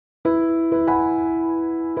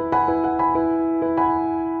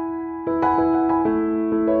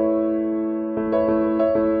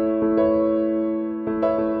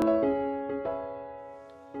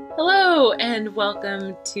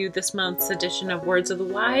welcome to this month's edition of Words of the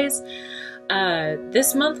Wise.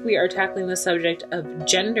 This month we are tackling the subject of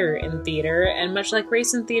gender in theater, and much like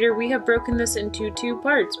race in theater, we have broken this into two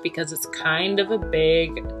parts because it's kind of a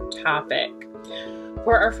big topic.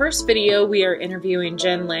 For our first video, we are interviewing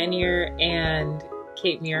Jen Lanier and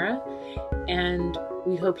Kate Mura, and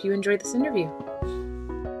we hope you enjoy this interview.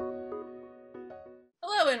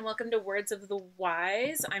 Hello and welcome to Words of the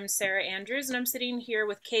Wise. I'm Sarah Andrews and I'm sitting here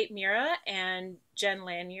with Kate Mura and Jen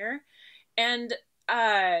Lanier. And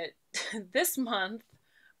this month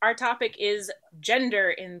our topic is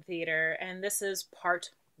gender in theater, and this is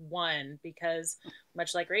part one because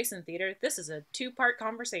much like race in theater, this is a two-part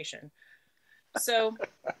conversation. So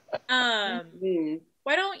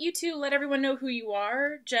why don't you two let everyone know who you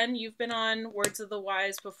are? Jen, you've been on Words of the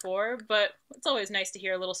Wise before, but it's always nice to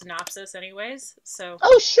hear a little synopsis anyways. So.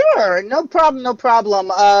 Oh, sure. No problem. No problem.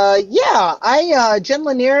 Jen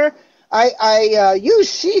Lanier, I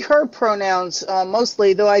use she, her pronouns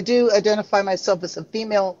mostly, though I do identify myself as a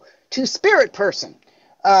female two-spirit person,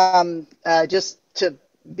 just to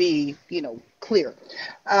be, clear.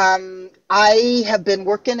 I have been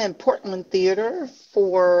working in Portland theater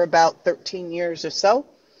for about 13 years or so,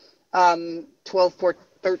 12, 14,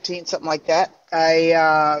 13, something like that.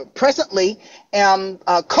 I presently am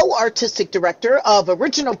a co-artistic director of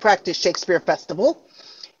Original Practice Shakespeare Festival,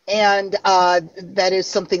 and that is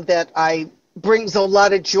something that brings a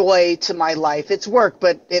lot of joy to my life. It's work,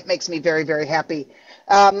 but it makes me very, very happy.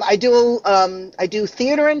 I do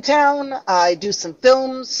theater in town. I do some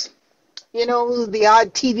films, the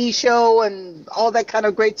odd TV show and all that kind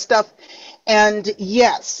of great stuff. And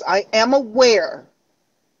yes, I am aware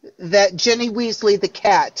that Jenny Weasley the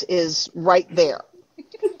cat is right there.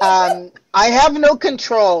 I have no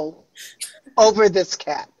control over this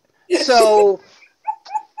cat. So,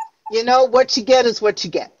 what you get is what you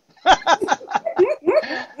get.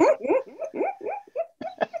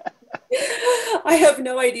 I have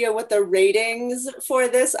no idea what the ratings for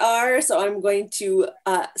this are, so I'm going to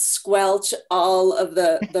squelch all of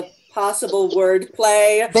the possible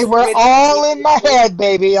wordplay. They were all in my head,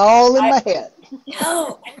 baby, all in my head.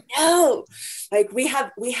 No. Like we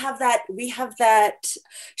have that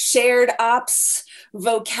shared ops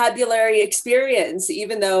vocabulary experience,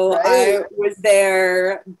 even though right. I was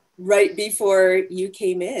there right before you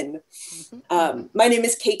came in. My name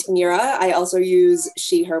is Kate Mura. I also use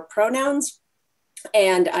she, her pronouns,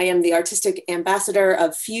 and I am the artistic ambassador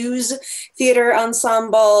of Fuse Theater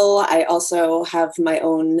Ensemble. I also have my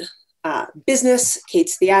own business,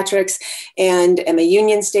 Kate's Theatrics, and am a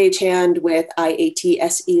union stagehand with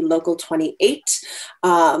IATSE Local 28.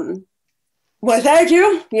 Well, thank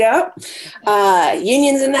you. Yeah.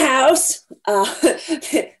 Unions in the house.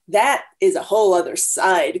 That is a whole other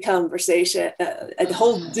side conversation, a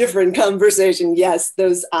whole different conversation. Yes,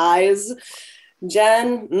 those eyes,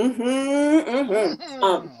 Jen.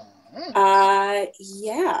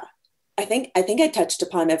 Yeah. I think I touched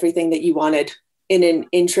upon everything that you wanted in an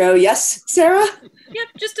intro. Yes, Sarah? Yep,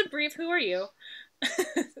 just a brief, who are you?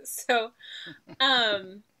 So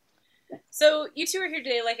you two are here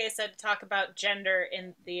today, like I said, to talk about gender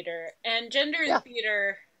in theater. And gender in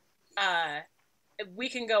theater, we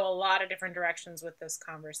can go a lot of different directions with this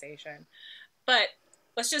conversation. But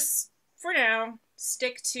let's just, for now,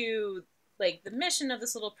 stick to like the mission of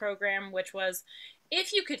this little program, which was,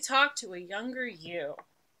 if you could talk to a younger you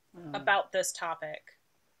about this topic,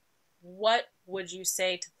 what would you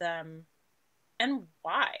say to them and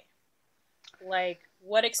why? Like,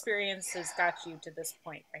 what experiences got you to this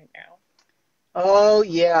point right now? Oh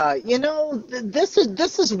yeah, this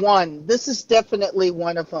is one. This is definitely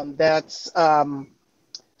one of them. That's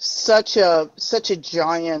such a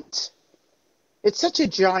giant. It's such a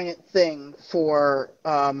giant thing for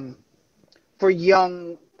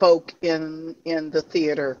young folk in the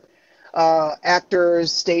theater,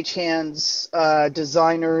 actors, stagehands,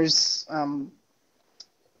 designers.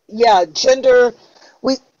 Gender.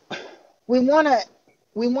 We want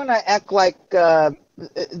to act like that,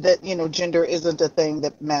 gender isn't a thing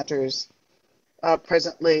that matters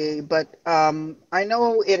presently, but I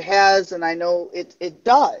know it has, and I know it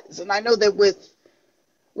does, and I know that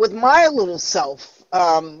with my little self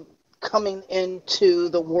coming into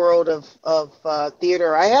the world of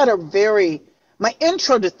theater, I had my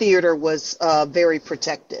intro to theater was very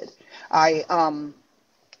protected. I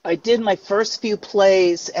did my first few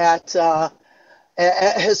plays at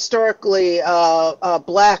historically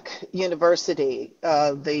black university,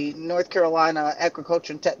 the North Carolina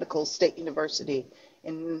Agricultural and Technical State University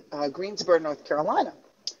in Greensboro, North Carolina,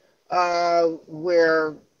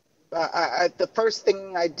 where the first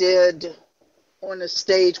thing I did on a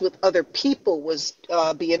stage with other people was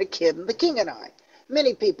being a kid in The King and I.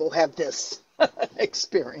 Many people have this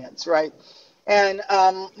experience, right? And like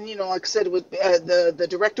I said, it was, the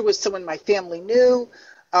director was someone my family knew.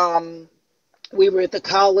 We were at the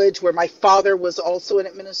college where my father was also an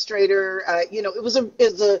administrator. It was an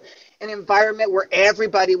environment where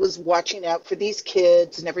everybody was watching out for these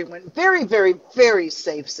kids and everyone. Very, very, very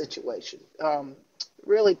safe situation.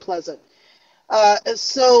 Really pleasant.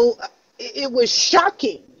 So it was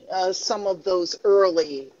shocking, some of those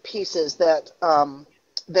early pieces that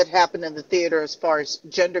happened in the theater as far as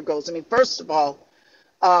gender goes. I mean, first of all,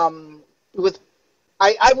 with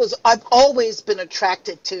I've always been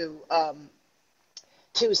attracted to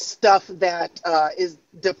stuff that is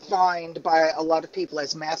defined by a lot of people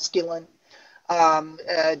as masculine,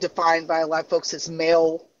 defined by a lot of folks as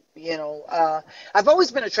male. I've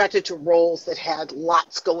always been attracted to roles that had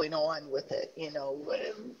lots going on with it,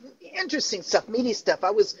 interesting stuff, meaty stuff.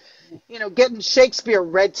 I was, getting Shakespeare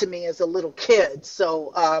read to me as a little kid.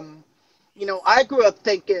 So, I grew up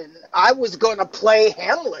thinking I was going to play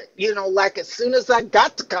Hamlet, like as soon as I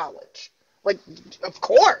got to college. Like, of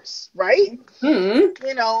course, right? Mm-hmm.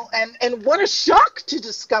 And what a shock to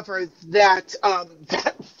discover that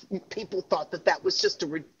that people thought that was just a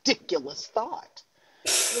ridiculous thought.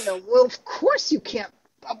 Well, of course you can't.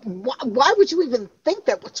 Why would you even think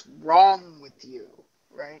that? What's wrong with you,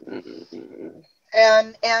 right? Mm-hmm.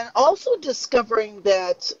 And also discovering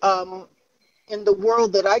that in the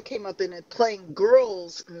world that I came up in, playing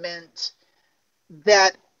girls meant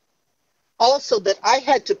that also that I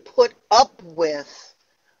had to put up with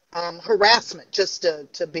harassment, just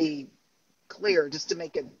to be clear, just to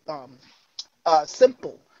make it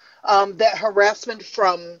simple. That harassment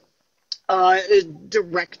from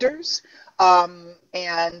directors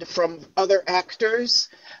and from other actors,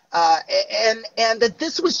 and that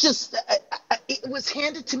this was just, it was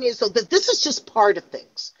handed to me as though that this is just part of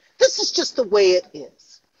things. This is just the way it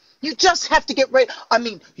is. You just have to get right. I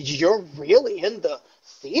mean, you're really in the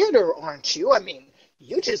theater, aren't you? I mean,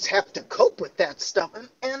 you just have to cope with that stuff.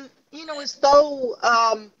 And as though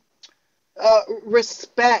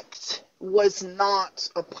respect was not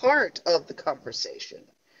a part of the conversation.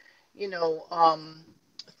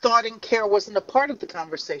 Thought and care wasn't a part of the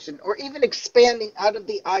conversation, or even expanding out of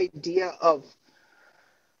the idea of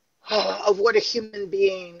what a human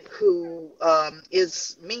being who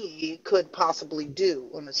is me could possibly do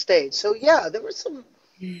on the stage. So yeah, there was some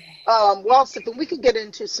wild stuff, and we could get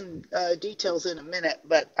into some details in a minute,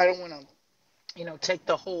 but I don't want to, take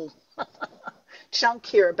the whole chunk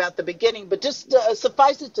here about the beginning. But just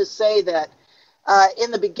suffice it to say that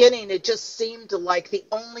in the beginning, it just seemed like the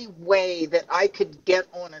only way that I could get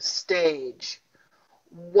on a stage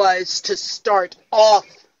was to start off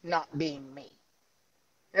not being me.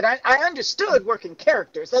 And I understood working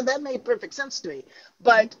characters, and that made perfect sense to me.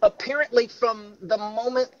 But apparently from the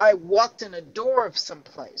moment I walked in a door of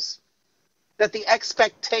someplace, that the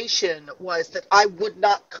expectation was that I would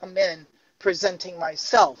not come in presenting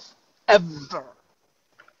myself ever.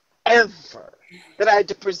 That I had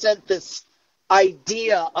to present this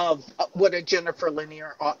idea of what a Jennifer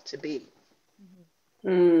Lanier ought to be.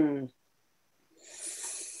 Mm.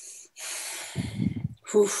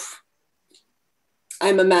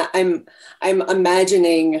 I'm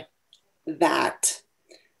imagining that,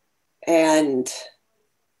 and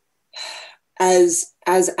as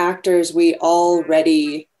actors, we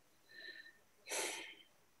already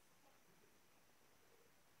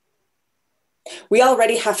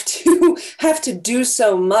have to do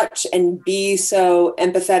so much and be so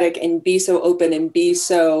empathetic and be so open and be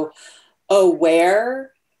so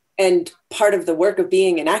aware. And part of the work of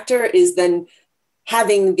being an actor is then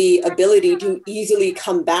having the ability to easily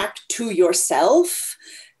come back to yourself,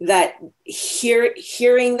 that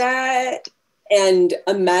hearing that and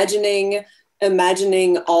imagining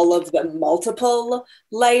all of the multiple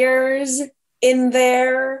layers in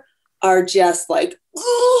there are just like,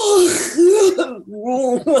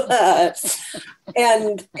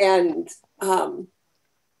 and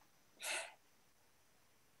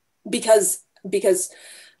because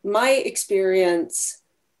my experience,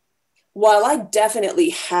 while I definitely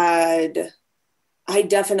had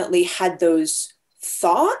those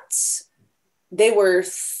thoughts, they were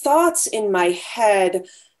thoughts in my head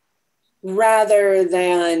rather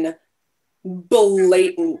than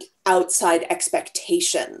blatant outside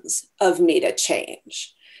expectations of me to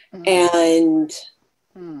change. And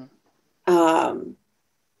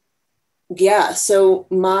so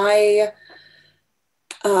my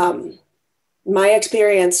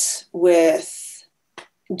experience with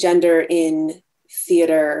gender in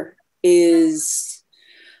theater is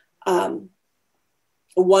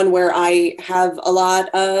one where I have a lot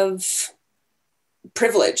of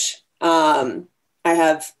privilege. I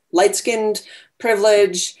have light-skinned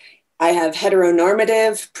privilege. I have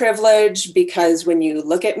heteronormative privilege because when you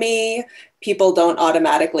look at me, people don't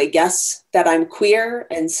automatically guess that I'm queer.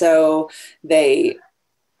 And so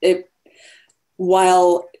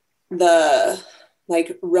while the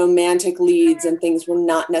like romantic leads and things were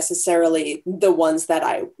not necessarily the ones that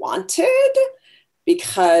I wanted,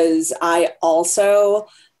 because I also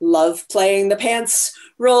love playing the pants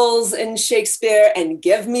roles in Shakespeare, and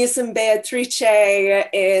give me some Beatrice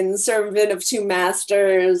in Servant of Two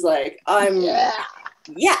Masters. Like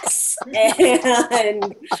yes.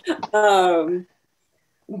 And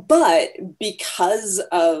but because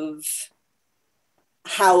of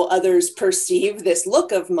how others perceive this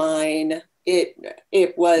look of mine, it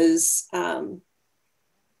was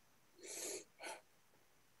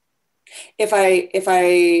if I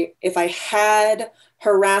had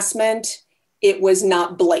harassment, it was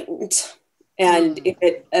not blatant. And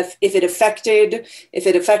if it affected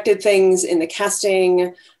things in the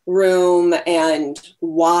casting room, and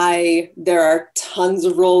why there are tons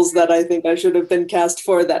of roles that I think I should have been cast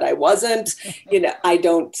for that I wasn't, I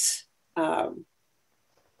don't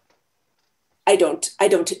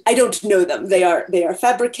know them. They are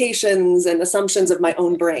fabrications and assumptions of my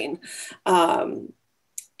own brain.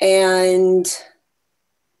 And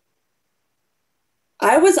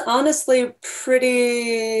I was honestly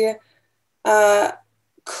pretty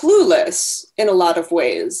clueless in a lot of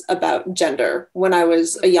ways about gender when I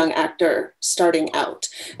was a young actor starting out.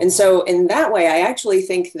 And so in that way, I actually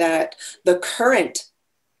think that the current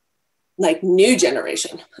new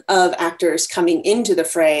generation of actors coming into the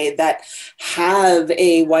fray that have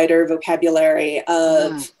a wider vocabulary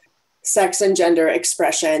of sex and gender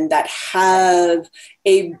expression, that have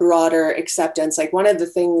a broader acceptance. Like, one of the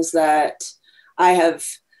things that I have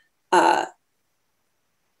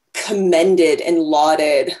commended and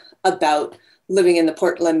lauded about living in the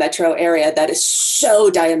Portland metro area that is so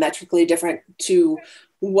diametrically different to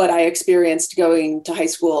what I experienced going to high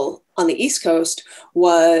school on the East Coast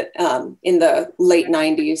was in the late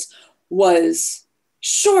 90s, was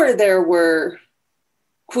sure there were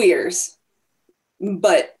queers,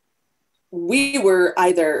 but we were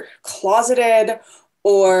either closeted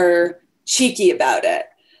or cheeky about it.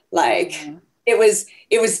 Like, it was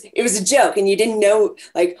a joke, and you didn't know,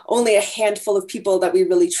 like, only a handful of people that we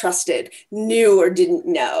really trusted knew or didn't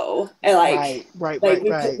know. And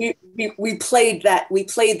we played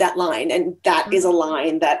that line, and that is a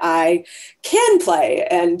line that I can play.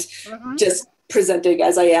 And just presenting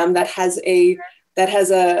as I am, that has a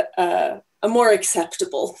more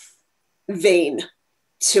acceptable vein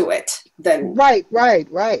to it than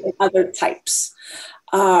other types.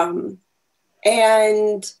 And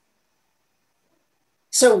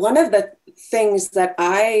so one of the things that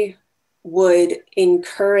I would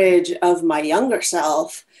encourage of my younger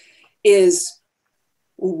self is,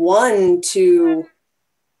 one, to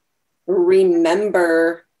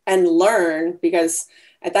remember and learn, because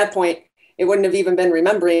at that point it wouldn't have even been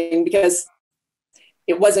remembering, because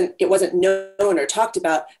it wasn't known or talked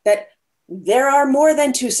about, that there are more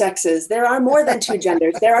than two sexes. There are more than two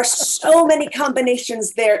genders. There are so many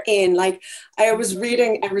combinations therein. Like, I was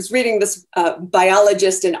reading this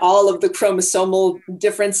biologist and all of the chromosomal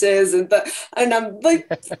differences, and I'm like,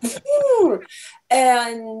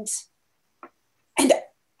 and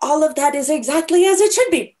all of that is exactly as it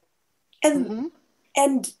should be. And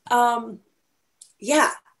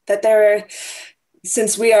that there are,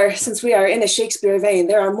 since we are in a Shakespeare vein,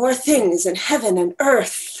 there are more things in heaven and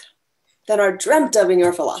earth that are dreamt of in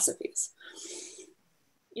your philosophies.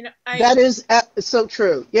 That is so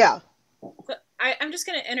true. Yeah. I'm just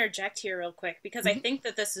going to interject here real quick, because I think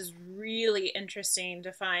that this is really interesting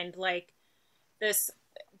to find, like, this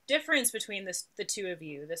difference between the two of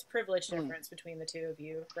you, this privilege difference between the two of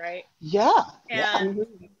you, right? Yeah. And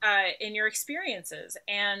in your experiences.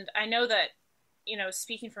 And I know that,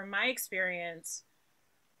 speaking from my experience,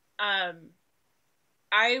 I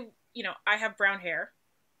have brown hair,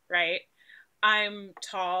 right? I'm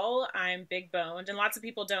tall, I'm big boned, and lots of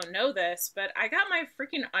people don't know this, but I got my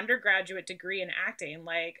freaking undergraduate degree in acting.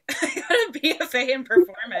 Like, I got a BFA in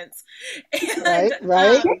performance. And,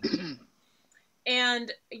 right.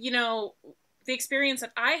 And, the experience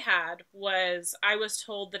that I had was, I was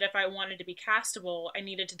told that if I wanted to be castable, I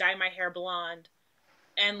needed to dye my hair blonde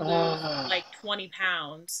and lose like 20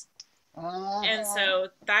 pounds. And so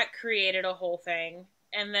that created a whole thing.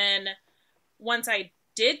 And then once I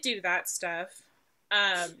did do that stuff,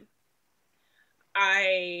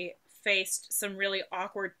 I faced some really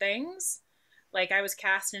awkward things. Like, I was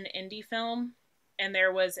cast in an indie film, and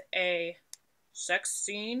there was a sex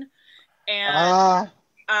scene, and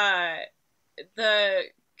the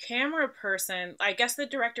camera person, I guess the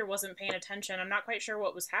director wasn't paying attention. I'm not quite sure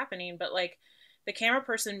what was happening, but like the camera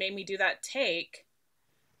person made me do that take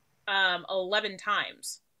 11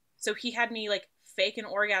 times. So he had me like fake an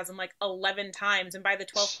orgasm like 11 times, and by the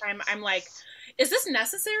 12th time I'm like, is this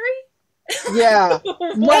necessary? Yeah.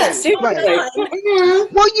 Right.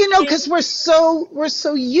 Well, you know, because we're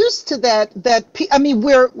so used to that I mean,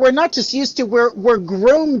 we're not just used to, we're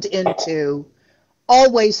groomed into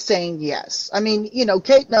always saying yes. I mean, you know,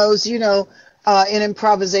 Kate knows, you know, in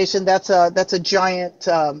improvisation, that's a giant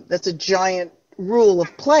rule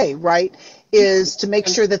of play, right? Is to make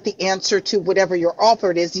sure that the answer to whatever you're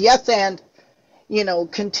offered is yes, and, you know,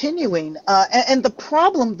 continuing. And the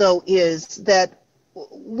problem though is that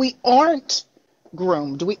we aren't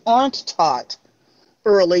groomed, we aren't taught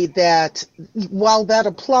early that while that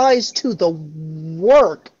applies to the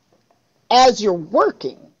work as you're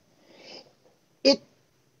working, it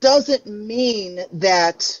doesn't mean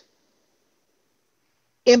that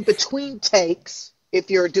in between takes, if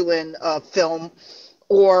you're doing a film,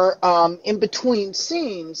 or in between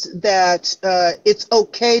scenes, that it's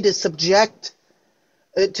okay to subject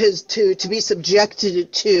to be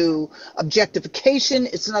subjected to objectification.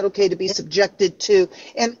 It's not okay to be subjected to,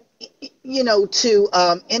 and you know, to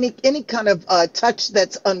any kind of touch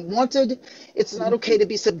that's unwanted. It's not okay to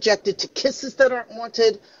be subjected to kisses that aren't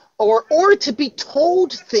wanted, or to be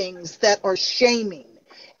told things that are shaming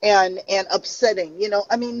and upsetting. You know,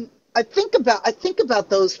 I mean, I think about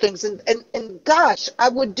those things, and gosh, I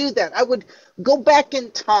would do that. I would go back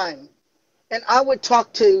in time, and I would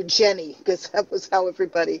talk to Jenny, because that was how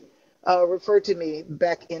everybody referred to me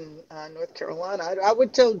back in North Carolina. I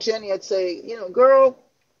would tell Jenny, I'd say, you know, girl,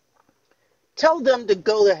 tell them to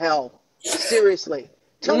go to hell. Seriously.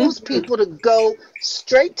 Tell those people to go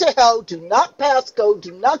straight to hell. Do not pass go.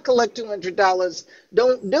 Do not collect $200.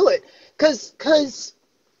 Don't do it. Because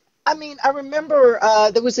I mean, I remember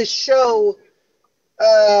there was a show,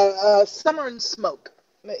 Summer and Smoke,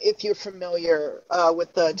 if you're familiar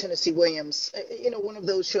with Tennessee Williams, you know, one of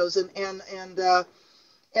those shows, and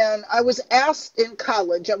I was asked in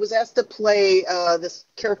college, I was asked to play this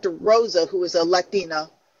character Rosa, who is a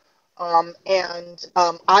Latina, and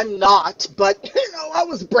I'm not, but you know, I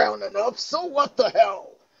was brown enough, so what the hell?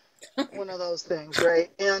 One of those things,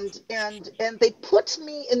 right? And they put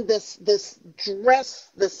me in this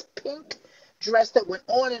dress, this pink dress that went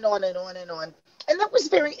on and on and on and on. And that was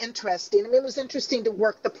very interesting. I mean, it was interesting to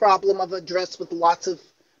work the problem of a dress with lots of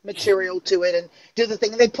material to it and do the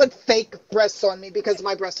thing. And they put fake breasts on me because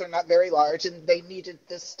my breasts are not very large and they needed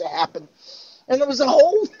this to happen. And there was a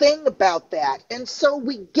whole thing about that. And so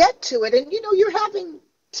we get to it, and, you know, you're having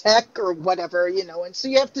tech or whatever, you know, and so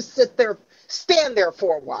you have to stand there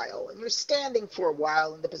for a while. And you're standing for a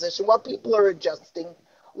while in the position while people are adjusting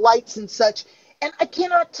lights and such. And I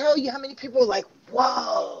cannot tell you how many people are like,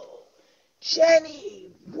 whoa,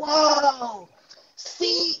 Jenny, whoa,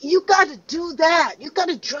 see, you got to do that. You got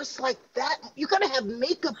to dress like that. You got to have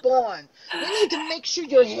makeup on. You need to make sure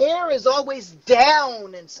your hair is always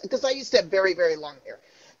down. And because I used to have very, very long hair.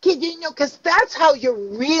 You know, because that's how you're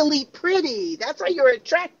really pretty. That's how you're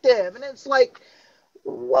attractive. And it's like,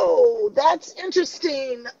 whoa, that's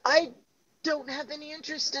interesting. I don't have any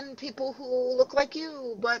interest in people who look like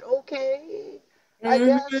you, but okay. I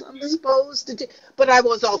guess I'm supposed to do, but I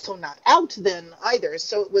was also not out then either.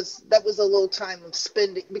 So that was a little time of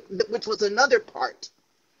spending, which was another part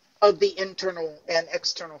of the internal and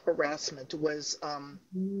external harassment, was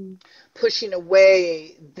pushing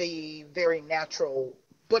away the very natural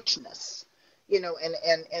butchness, you know, and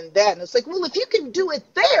that. And it's like, well, if you can do it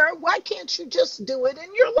there, why can't you just do it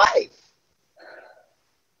in your life?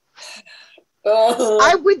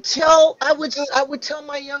 I would tell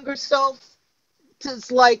my younger self,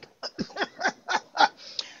 is like,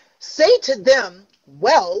 say to them,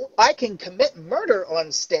 well, I can commit murder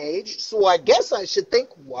on stage, so I guess I should think,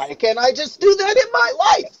 why can't I just do that in my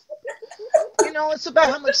life? You know, it's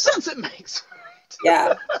about how much sense it makes.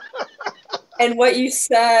 Yeah. And what you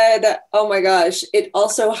said, oh my gosh, it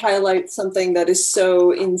also highlights something that is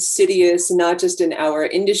so insidious, not just in our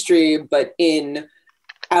industry, but in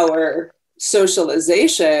our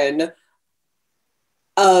socialization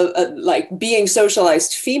of like being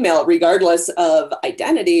socialized female, regardless of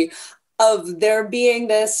identity, of there being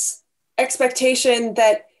this expectation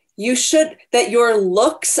that that your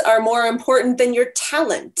looks are more important than your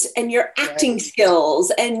talent and your acting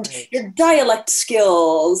skills and your dialect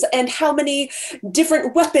skills and how many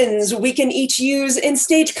different weapons we can each use in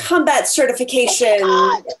stage combat certification,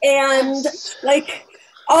 and like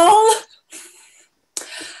all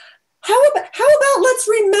how about let's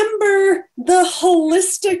remember the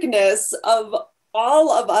holisticness of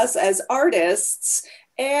all of us as artists,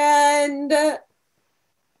 and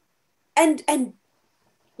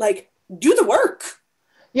like do the work.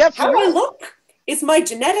 Yeah, how I look is my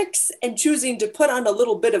genetics and choosing to put on a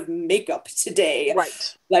little bit of makeup today.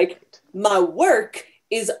 Right. Like my work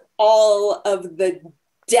is all of the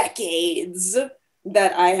decades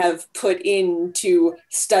that I have put into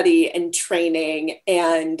study and training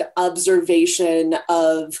and observation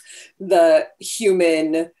of the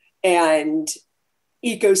human and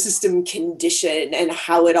ecosystem condition and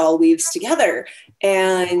how it all weaves together.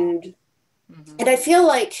 And I feel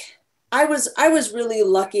like I was really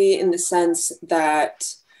lucky in the sense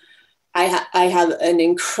that I have an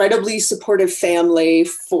incredibly supportive family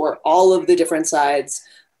for all of the different sides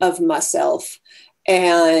of myself.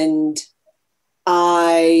 And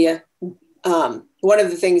one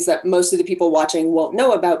of the things that most of the people watching won't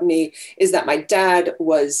know about me is that my dad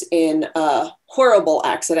was in a horrible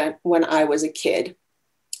accident when I was a kid.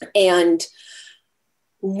 And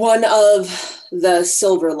one of the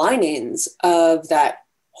silver linings of that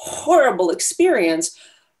horrible experience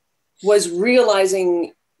was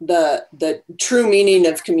realizing the true meaning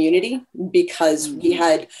of community, because we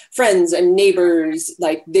had friends and neighbors,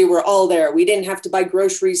 like they were all there. We didn't have to buy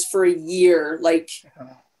groceries for a year. Like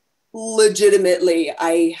legitimately,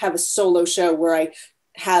 I have a solo show where I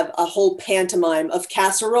have a whole pantomime of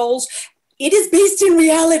casseroles. It is based in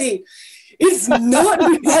reality. It's not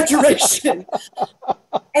an exaggeration.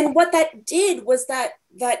 And what that did was that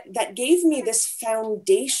gave me this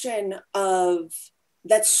foundation of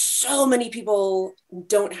that so many people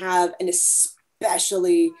don't have, and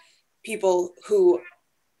especially people who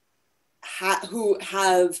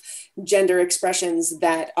have gender expressions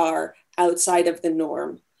that are outside of the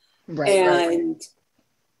norm. Right, and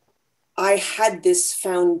I had this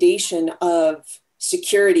foundation of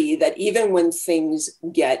security that even when things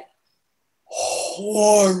get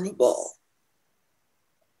horrible,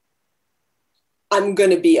 I'm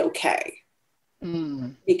gonna be okay.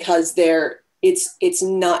 Because it's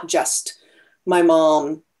not just my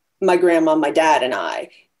mom, my grandma, my dad, and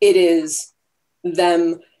I. It is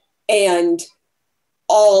them and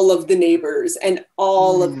all of the neighbors and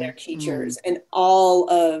all of their teachers and all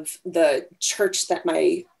of the church that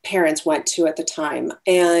my parents went to at the time.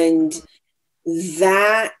 And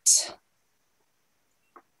that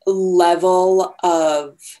level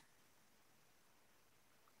of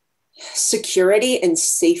security and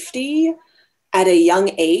safety at a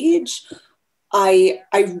young age, I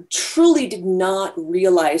truly did not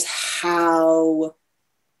realize how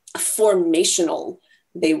formational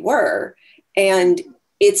they were. And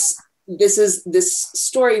this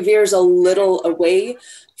story veers a little away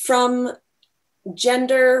from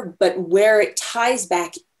gender, but where it ties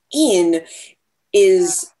back in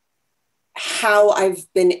is how I've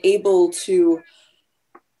been able to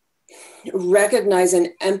recognize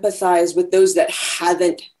and empathize with those that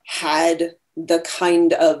haven't had the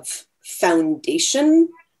kind of foundation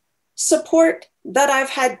support that I've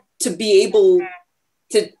had to be able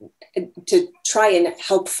to try and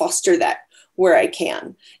help foster that where I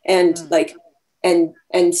can. And like,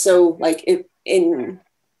 and so like in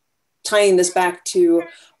tying this back to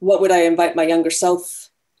what would I invite my younger self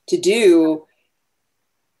to do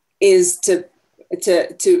is to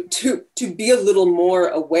be a little more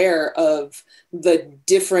aware of the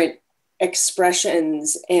different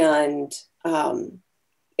expressions and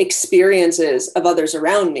experiences of others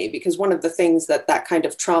around me. Because one of the things that kind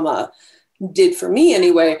of trauma did for me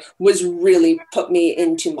anyway was really put me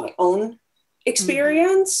into my own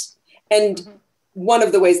experience. And one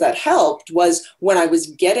of the ways that helped was when I was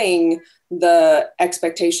getting the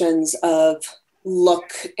expectations of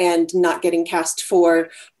look and not getting cast for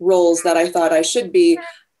roles that I thought I should be,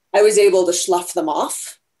 I was able to slough them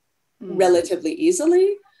off relatively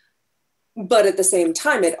easily. But at the same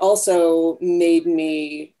time, it also made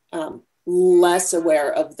me less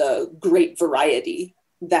aware of the great variety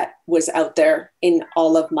that was out there in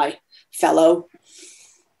all of my fellow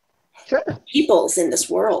peoples in this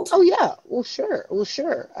world. Oh yeah, well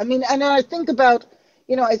sure. I mean, and I think about,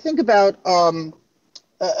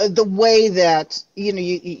 the way that,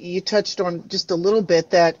 you touched on just a little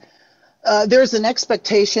bit that there's an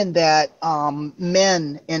expectation that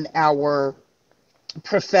men in our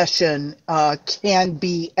profession can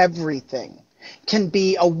be everything, can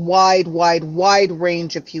be a wide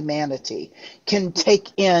range of humanity, can take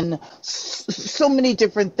in so many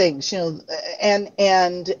different things,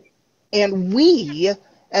 and we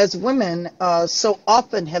as women so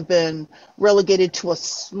often have been relegated to a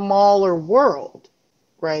smaller world,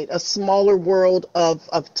 right? A smaller world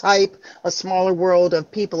of type, a smaller world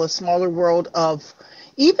of people, a smaller world of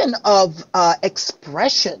even of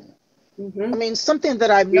expression. I mean, something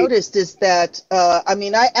that I've noticed is that, I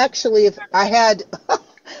mean, I actually, if I had,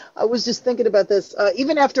 I was just thinking about this,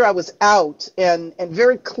 even after I was out and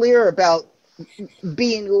very clear about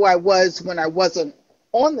being who I was when I wasn't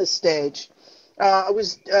on the stage. I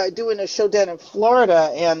was doing a show down in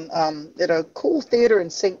Florida and at a cool theater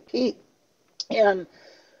in St. Pete. And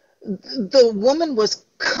the woman was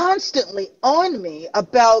constantly on me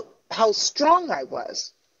about how strong I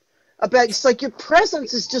was. About it's like your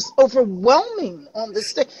presence is just overwhelming on the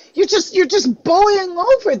stage. You're just bullying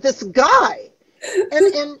over this guy.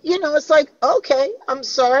 And you know, it's like, okay, I'm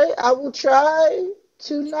sorry, I will try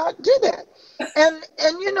to not do that. And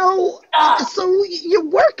you know, so you're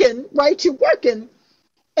working, right? You're working.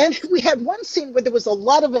 And we had one scene where there was a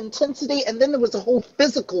lot of intensity, and then there was a whole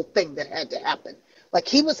physical thing that had to happen. Like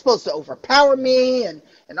he was supposed to overpower me and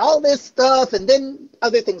all this stuff, and then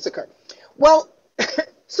other things occurred. Well,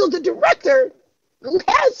 so the director, who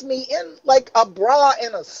has me in like a bra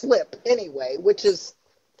and a slip anyway, which is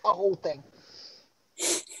a whole thing.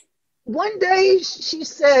 One day she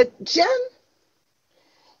said, Jen,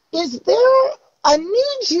 is there, I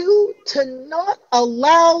need you to not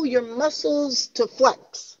allow your muscles to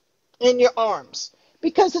flex in your arms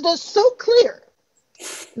because it is so clear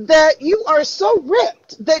that you are so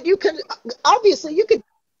ripped that you can, obviously you could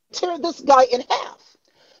tear this guy in half.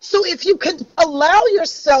 So if you could allow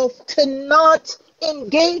yourself to not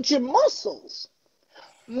engage your muscles,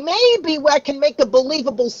 maybe I can make a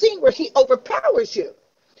believable scene where he overpowers you.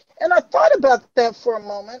 And I thought about that for a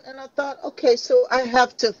moment, and I thought, okay, so I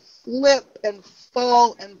have to flip and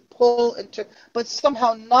fall and pull and turn, but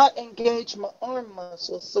somehow not engage my arm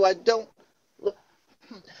muscles so I don't.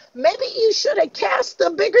 Maybe you should have cast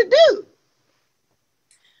a bigger dude.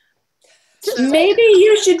 Maybe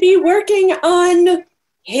you should be working on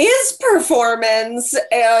his performance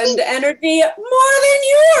and energy more than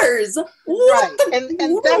yours. Right, and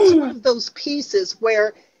that's one of those pieces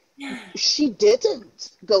where she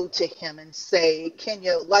didn't go to him and say, can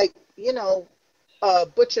you, like, you know,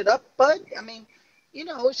 butch it up, bud? I mean, you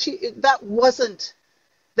know, that wasn't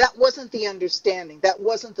the understanding. That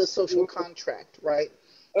wasn't the social contract, right?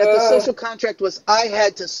 That the social contract was I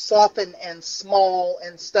had to soften and small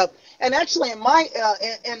and stuff. And actually, in my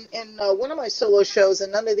in one of my solo shows,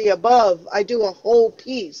 and None of the Above, I do a whole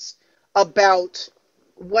piece about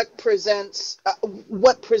what presenting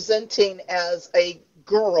as a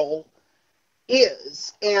girl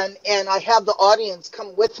is, and I have the audience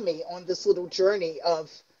come with me on this little journey of,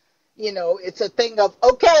 you know, it's a thing of,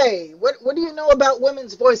 okay, what do you know about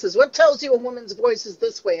women's voices? What tells you a woman's voice is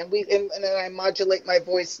this way? And then I modulate my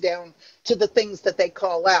voice down to the things that they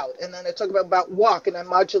call out, and then I talk about walk, and I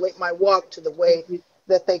modulate my walk to the way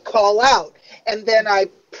that they call out, and then I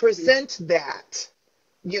present that,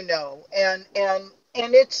 you know, and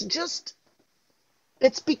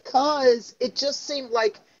it's because it just seemed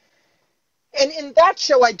like, and in that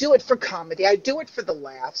show, I do it for comedy. I do it for the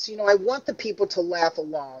laughs. You know, I want the people to laugh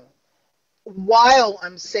along while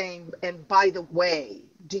I'm saying, and by the way,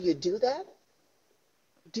 do you do that?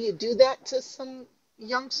 Do you do that to some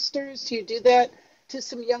youngsters? Do you do that to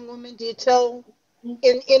some young women? Do you tell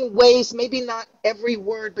in ways, maybe not every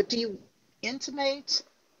word, but do you intimate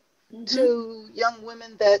to young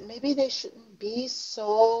women that maybe they shouldn't be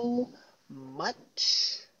so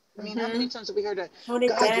much? I mean, how many times have we heard that? God,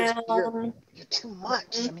 you're too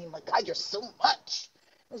much. I mean, my God, you're so much.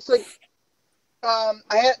 It's like,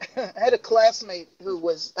 I had a classmate who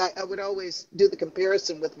was, I would always do the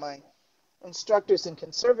comparison with my instructors in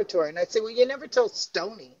conservatory, and I'd say, well, you never tell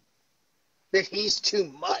Stoney that he's too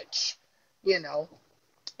much, you know,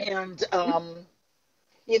 and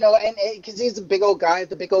you know, and because he's a big old guy,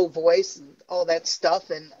 the big old voice, and all that stuff,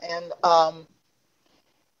 and I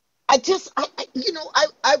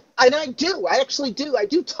actually do. I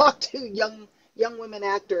do talk to young women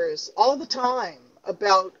actors all the time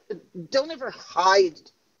about, don't ever hide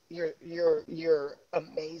your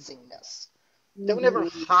amazingness. Don't ever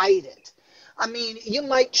hide it. I mean, you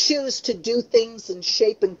might choose to do things and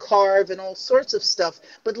shape and carve and all sorts of stuff,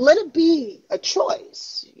 but let it be a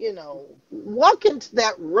choice. You know, walk into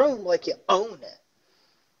that room like you own it.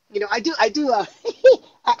 You know, I do a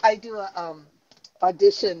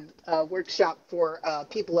audition workshop for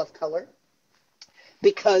people of color,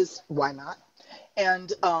 because why not?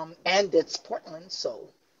 And it's Portland, so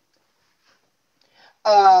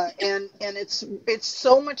and it's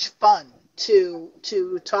so much fun to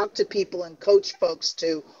talk to people and coach folks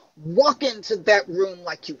to walk into that room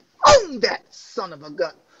like you own that son of a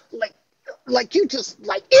gun, like like you just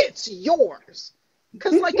like it's yours.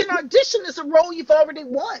 Because like an audition is a role you've already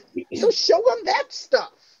won. So show them that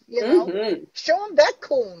stuff, you know. Mm-hmm. Show them that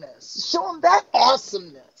coolness. Show them that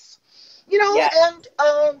awesomeness, you know, Yeah.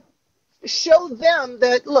 and show them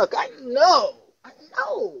that, look, I know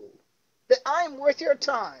that I'm worth your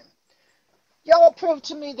time. Y'all prove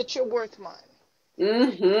to me that you're worth mine.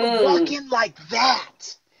 Mm-hmm. Walk in like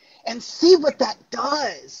that and see what that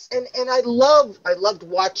does. And I loved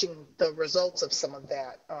watching the results of some of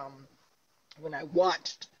that. When I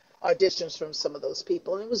watched auditions from some of those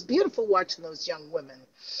people. And it was beautiful watching those young women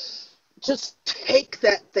just take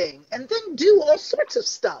that thing and then do all sorts of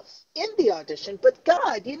stuff in the audition. But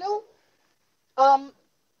God, you know,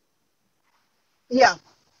 yeah,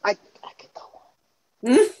 I could go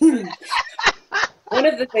on. One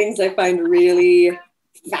of the things I find really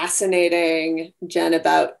fascinating, Jen,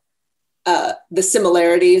 about the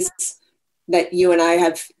similarities that you and I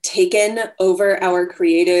have taken over our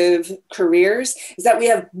creative careers is that we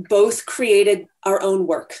have both created our own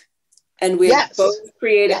work, and we've both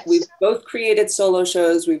created solo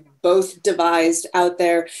shows. We've both devised out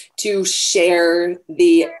there to share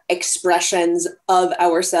the expressions of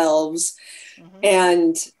ourselves.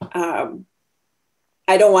 And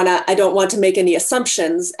I don't want to make any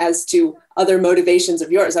assumptions as to other motivations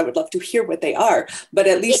of yours. I would love to hear what they are, but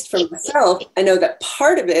at least for myself, I know that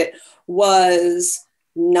part of it was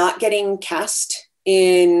not getting cast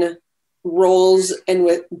in roles and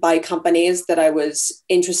by companies that I was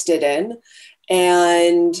interested in,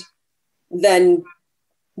 and then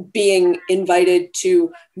being invited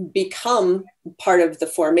to become part of the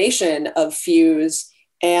formation of Fuse.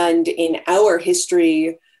 And in our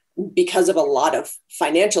history, because of a lot of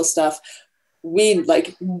financial stuff, we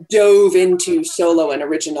like dove into solo and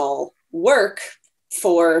original work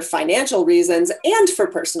for financial reasons and for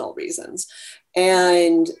personal reasons.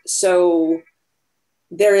 And so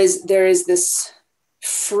there is this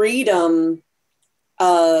freedom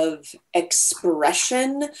of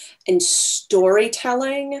expression and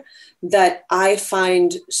storytelling that I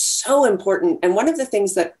find so important. And one of the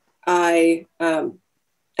things that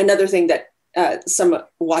another thing that some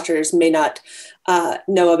watchers may not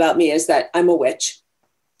know about me is that I'm a witch.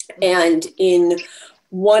 And in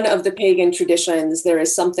one of the pagan traditions, there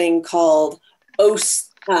is something called toasts,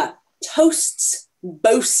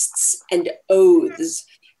 boasts, and oaths.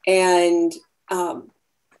 And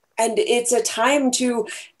it's a time to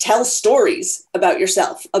tell stories about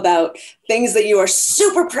yourself, about things that you are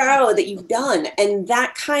super proud that you've done. And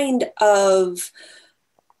that kind of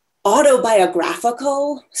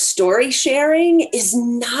autobiographical story sharing is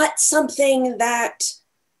not something that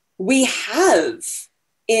we have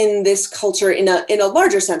in this culture in a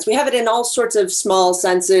larger sense. We have it in all sorts of small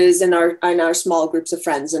senses in our small groups of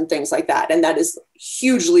friends and things like that. And that is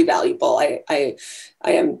hugely valuable. I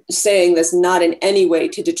am saying this not in any way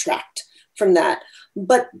to detract from that,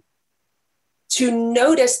 but to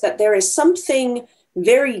notice that there is something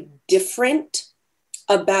very different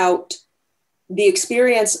about the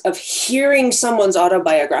experience of hearing someone's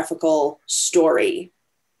autobiographical story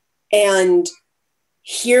and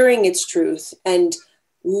hearing its truth and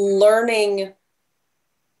learning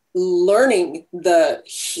the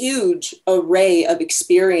huge array of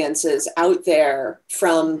experiences out there,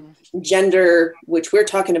 from gender, which we're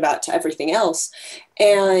talking about, to everything else,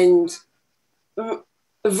 and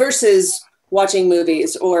versus watching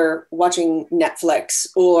movies or watching Netflix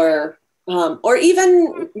or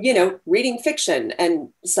even, you know, reading fiction and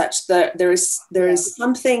such. There is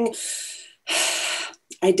something.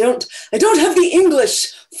 I don't have the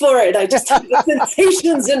English for it. I just have the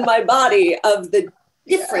sensations in my body of the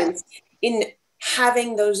difference in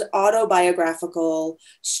having those autobiographical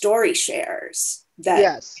story shares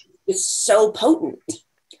that is so potent.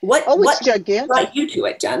 What brought you to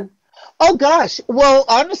it, Jen? Oh gosh. Well,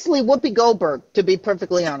 honestly, Whoopi Goldberg, to be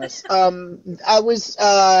perfectly honest. I was,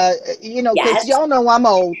 because y'all know I'm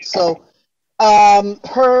old, so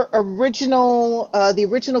her original, the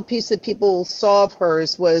original piece that people saw of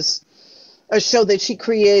hers was a show that she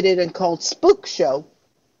created and called Spook Show,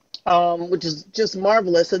 which is just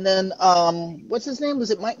marvelous. And then, what's his name?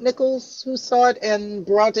 Was it Mike Nichols who saw it and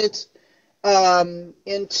brought it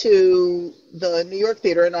into the New York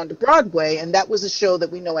theater and onto Broadway? And that was a show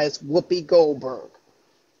that we know as Whoopi Goldberg.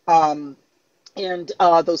 And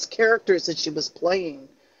those characters that she was playing,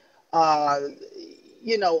 all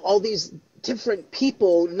these different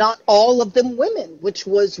people, not all of them women, which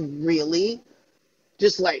was really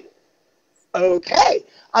just like, okay.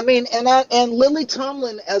 I mean, and Lily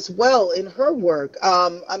Tomlin as well in her work.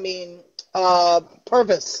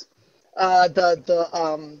 Purvis,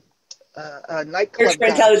 a Search nightclub for guy.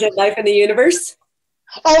 Intelligent Life in the Universe.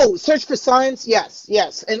 Oh, Search for Signs, yes,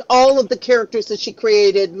 yes, and all of the characters that she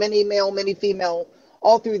created, many male, many female,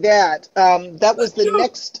 all through that. That was the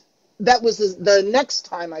next. That was the next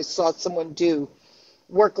time I saw someone do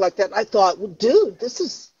work like that. I thought, well, dude, this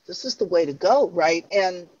is the way to go, right?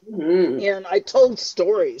 Mm-hmm. And I told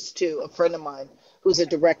stories to a friend of mine who's a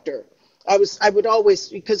director. I would always,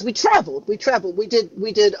 because we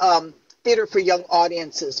did theater for young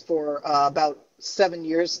audiences for about 7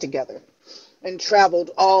 years together, and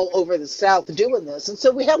traveled all over the South doing this. And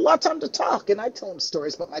so we had a lot of time to talk, and I told him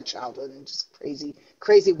stories about my childhood and just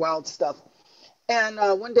crazy, wild stuff. And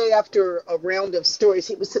one day after a round of stories,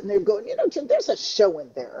 he was sitting there going, Jim, there's a show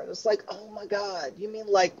in there. And it's like, oh my God, you mean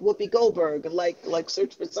like Whoopi Goldberg and like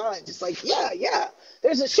Search for Signs? It's like, yeah,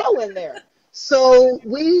 there's a show in there. So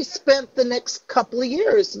we spent the next couple of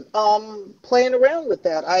years playing around with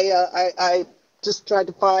that. I just tried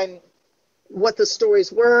to find what the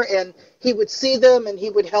stories were, and he would see them, and he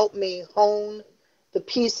would help me hone the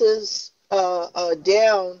pieces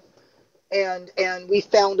down, and we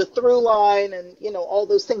found a through line, and all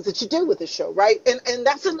those things that you do with the show, right? And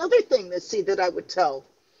that's another thing that I would tell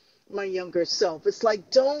my younger self. It's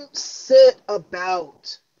like, don't sit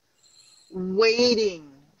about waiting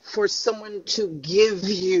for someone to give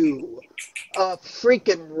you a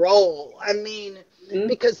freaking role. I mean,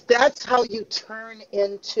 because that's how you turn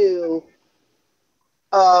into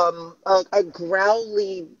a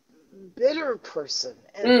growly, bitter person,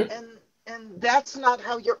 and that's not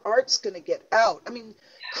how your art's going to get out. I mean,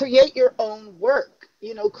 create your own work,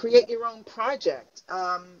 create your own project,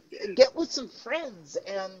 get with some friends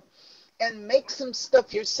and make some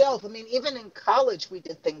stuff yourself. I mean, even in college, we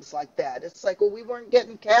did things like that. It's like, well, we weren't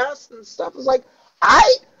getting cast and stuff. It was like,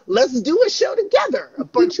 let's do a show together, a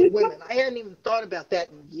bunch of women. I hadn't even thought about that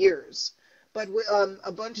in years. But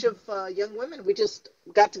a bunch of young women, we just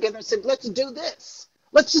got together and said, let's do this.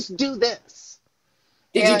 Let's just do this.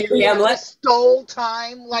 Did you do Hamlet? We stole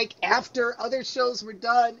time, like after other shows were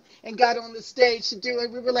done, and got on the stage to do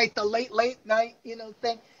it. We were like the late night,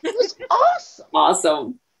 thing. It was awesome.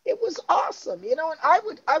 Awesome. It was awesome, and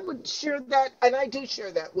I would share that, and I do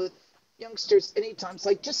share that with youngsters anytime. It's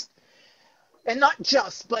like and not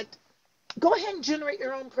just, but go ahead and generate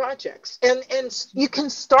your own projects, and you can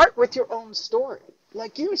start with your own story,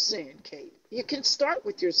 like you were saying, Kate. You can start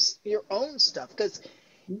with your own stuff, because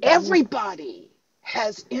everybody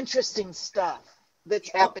has interesting stuff that's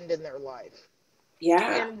happened in their life.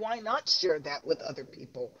 Yeah. And why not share that with other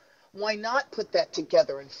people? Why not put that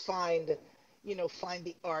together and find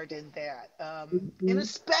the art in that, and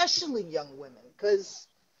especially young women, because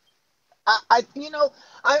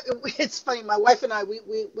it's funny. My wife and I,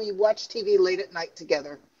 we watch TV late at night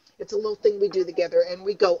together. It's a little thing we do together, and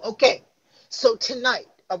we go, okay, so tonight,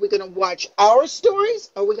 are we going to watch our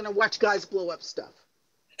stories, or are we going to watch guys blow up stuff?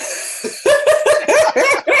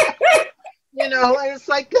 And it's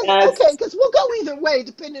like, because we'll go either way,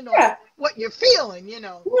 depending on what you're feeling,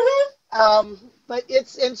 But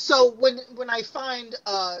so when I find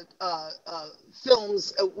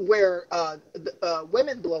films where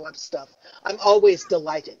women blow up stuff, I'm always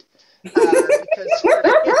delighted, because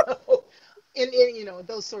in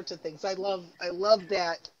those sorts of things. I love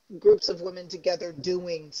that groups of women together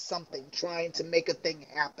doing something, trying to make a thing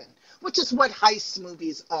happen, which is what heist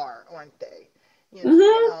movies are, aren't they?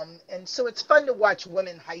 And so it's fun to watch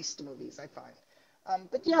women heist movies, I find.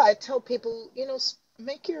 But yeah, I tell people,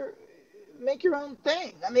 make your own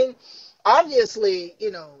thing. I mean, obviously,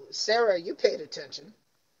 Sarah, you paid attention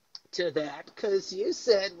to that, because you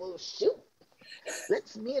said, well, shoot,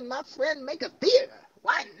 let's me and my friend make a theater.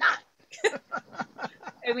 Why not?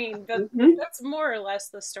 I mean, that's more or less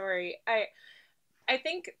the story. I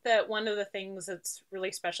think that one of the things that's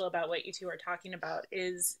really special about what you two are talking about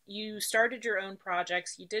is you started your own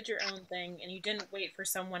projects, you did your own thing, and you didn't wait for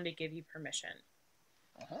someone to give you permission.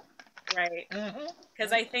 Right?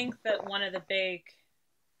 Because I think that one of the big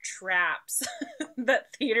traps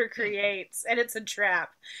that theater creates, and it's a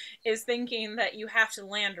trap, is thinking that you have to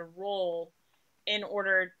land a role in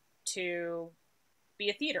order to be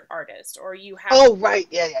a theater artist, or you have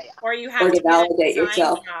or you have to validate get a design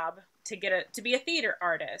yourself job to be a theater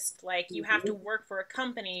artist. Like, you have to work for a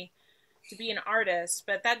company to be an artist,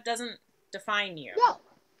 but that doesn't define you. No.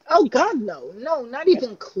 Oh God, no, not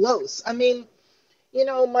even close. I mean,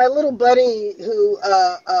 my little buddy who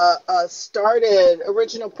started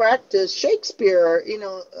Original Practice Shakespeare,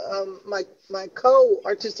 my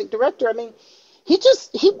co-artistic director, I mean, he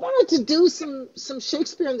wanted to do some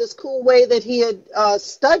Shakespeare in this cool way that he had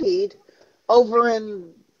studied over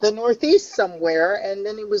in the Northeast somewhere, and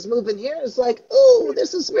then he was moving here. It's like, oh,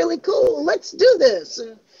 this is really cool. Let's do this.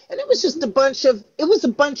 And it was just a bunch of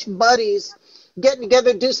buddies getting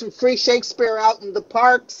together, do some free Shakespeare out in the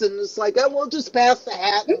parks, and it's like, oh, we'll just pass the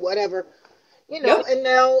hat and whatever, Yep. and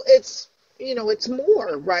now it's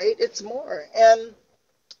more, right? It's more. And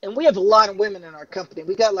we have a lot of women in our company.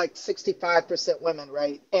 We got like 65% women,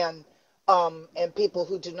 right? And people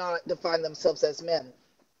who do not define themselves as men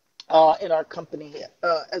in our company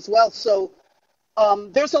as well. So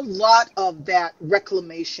there's a lot of that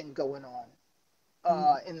reclamation going on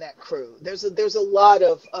in that crew. There's a lot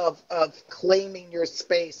of claiming your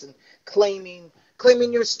space and claiming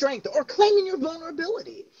your strength or claiming your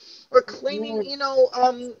vulnerability or claiming,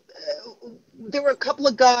 there were a couple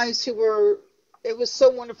of guys who were, it was so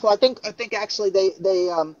wonderful. I think actually they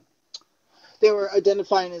were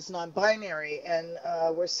identifying as non-binary and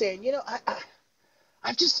were saying,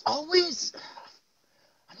 I've just always,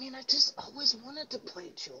 I just always wanted to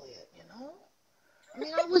play Juliet,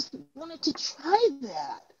 I always wanted to try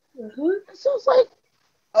that. And so it's like,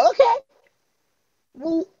 okay,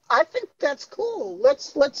 well, I think that's cool.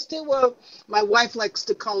 Let's do my wife likes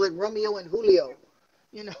to call it Romeo and Julio.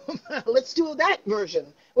 Let's do that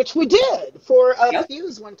version, which we did for Yep.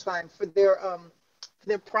 Fuse one time for their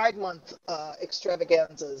Pride Month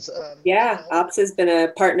extravaganzas. Yeah, Ops has been a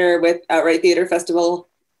partner with Outright Theater Festival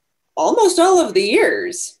almost all of the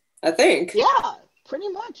years, I think. Yeah, pretty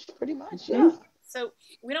much, yeah. So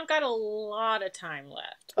we don't got a lot of time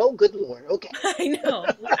left. Oh, good Lord. Okay. I know.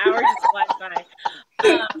 Hours just fly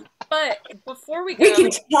by. But before we go... We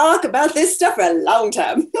can talk about this stuff for a long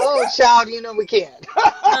time. Oh, child, we can't.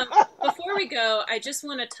 Before we go, I just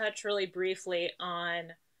want to touch really briefly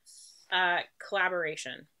on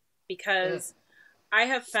collaboration. Because I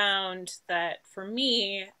have found that for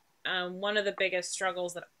me, one of the biggest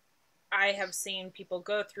struggles that I have seen people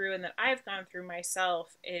go through and that I've gone through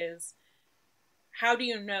myself is, how do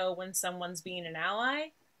you know when someone's being an ally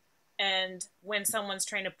and when someone's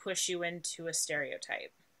trying to push you into a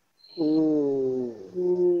stereotype?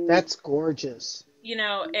 Ooh, that's gorgeous.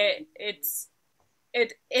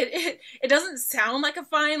 It doesn't sound like a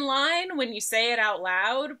fine line when you say it out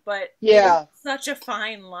loud, but yeah, it's such a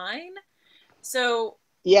fine line. So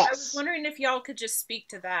yes. I was wondering if y'all could just speak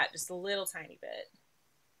to that just a little tiny bit.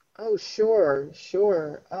 Oh, sure.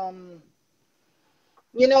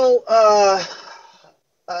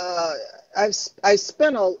 I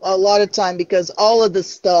spent a lot of time, because all of the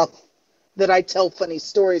stuff that I tell funny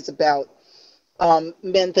stories about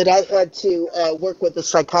meant that I had to work with a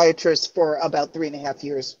psychiatrist for about 3.5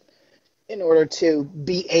 years in order to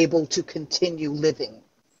be able to continue living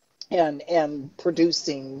and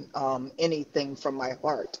producing anything from my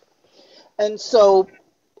heart. And so,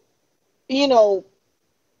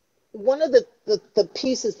 one of the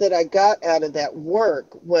pieces that I got out of that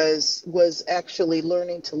work was actually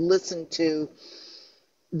learning to listen to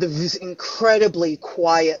the incredibly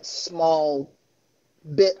quiet, small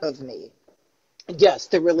bit of me. Yes,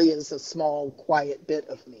 there really is a small, quiet bit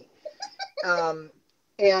of me.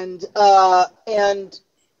 And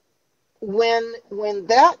when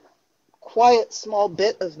that quiet, small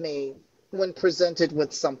bit of me, when presented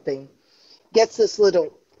with something, gets this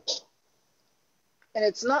little, and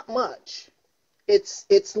it's not much. It's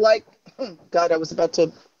like, God, I was about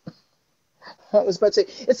to say,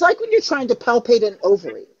 it's like when you're trying to palpate an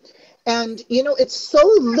ovary. And, it's so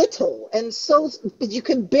little and so, you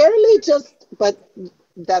can barely but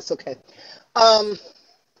that's okay.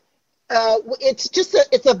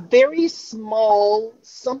 It's a very small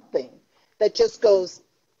something that just goes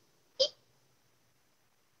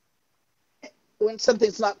when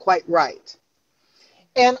something's not quite right.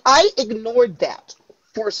 And I ignored that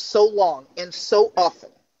for so long and so often.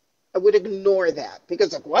 I would ignore that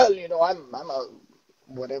because, like, well, I'm a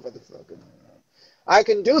whatever the fuck. I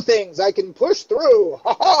can do things. I can push through.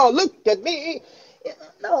 Ha ha! Look at me.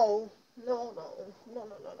 No.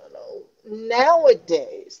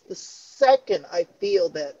 Nowadays, the second I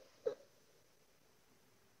feel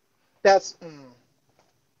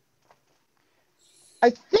I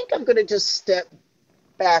think I'm going to just step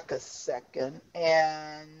back a second,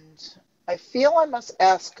 and I feel I must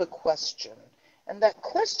ask a question. And that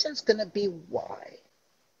question's going to be why.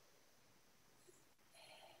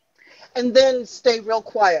 And then stay real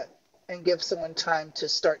quiet and give someone time to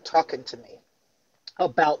start talking to me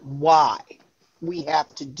about why we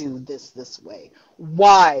have to do this way.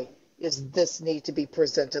 Why is this need to be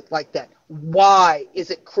presented like that? Why is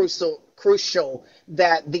it crucial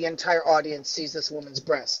that the entire audience sees this woman's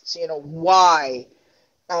breasts? Why?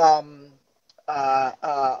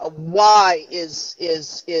 Why is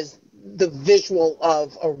the visual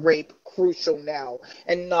of a rape crucial now,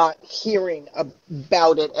 and not hearing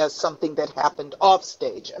about it as something that happened off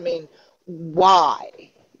stage. I mean,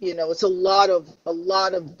 why? You know, it's a lot of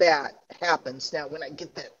that happens now when I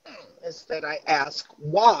get that is that I ask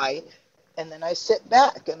why, and then I sit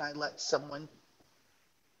back and I let someone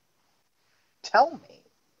tell me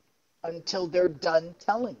until they're done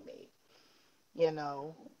telling me. You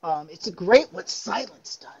know, it's great what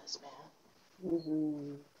silence does, man.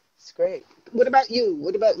 Mm-hmm. It's great. What about you?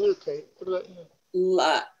 What about you, Kate? What about you?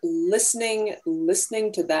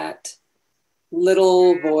 Listening to that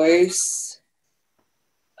little voice.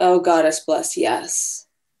 Oh, goddess bless, yes.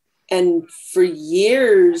 And for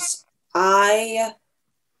years, I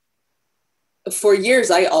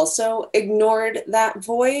also ignored that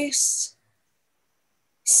voice.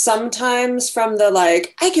 Sometimes from the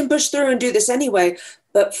like, I can push through and do this anyway.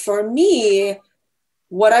 But for me,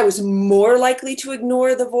 what I was more likely to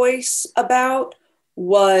ignore the voice about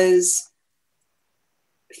was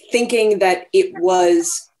thinking that I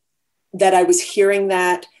was hearing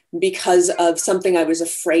that because of something I was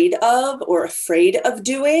afraid of or afraid of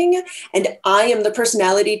doing. And I am the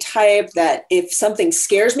personality type that if something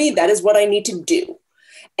scares me, that is what I need to do.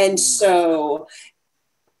 And so,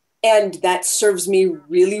 and that serves me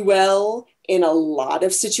really well in a lot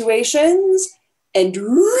of situations and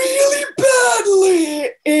really badly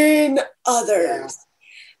in others.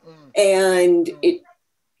 Yeah. And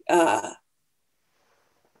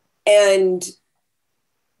and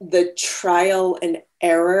the trial and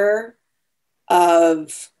error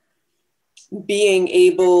of being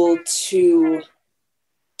able to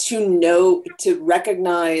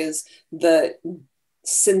recognize the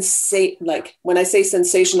like when I say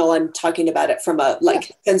sensational, I'm talking about it from a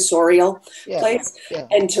like sensorial place,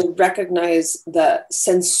 and to recognize the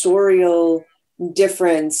sensorial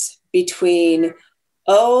difference between,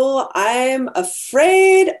 oh, I'm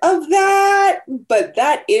afraid of that, but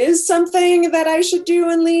that is something that I should do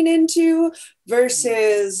and lean into,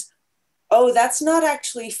 versus, oh, that's not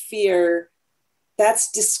actually fear, that's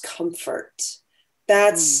discomfort.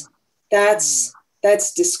 That's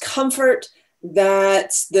discomfort.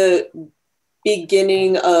 That's the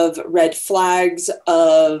beginning of red flags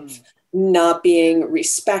of not being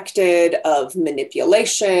respected, of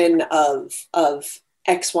manipulation, of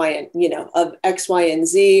X, Y, and of X, Y, and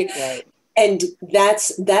Z. Right. And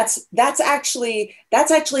that's actually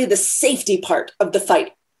the safety part of the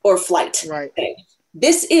fight or flight thing.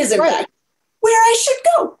 This is in fact where I should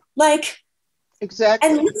go. Like, exactly.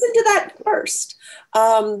 And listen to that first.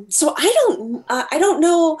 So I don't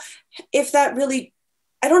know if that really,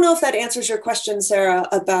 I don't know if that answers your question, Sarah,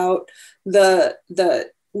 about the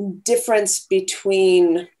difference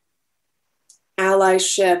between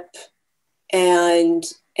allyship and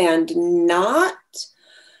not.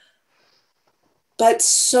 But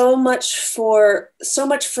so much for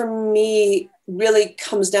me really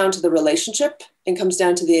comes down to the relationship and comes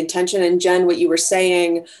down to the intention. And Jen, what you were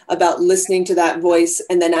saying about listening to that voice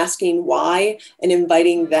and then asking why and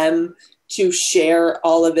inviting them to share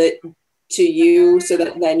all of it to you so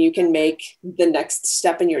that then you can make the next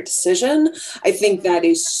step in your decision. I think that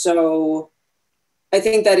is so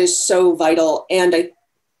vital. And I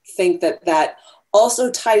think that also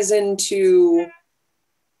ties into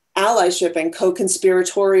allyship and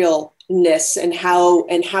co-conspiratorialness and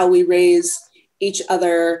how we raise each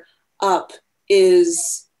other up,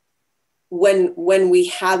 is when we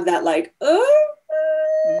have that like, so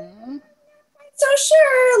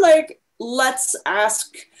sure, like let's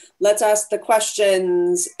ask the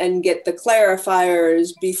questions and get the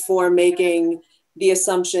clarifiers before making the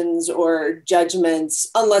assumptions or judgments,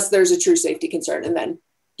 unless there's a true safety concern, and then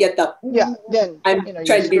get the then I'm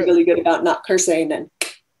trying to be really good about not cursing and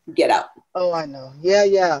get out. Oh, I know.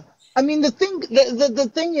 Yeah. I mean, the thing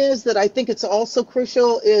is that I think it's also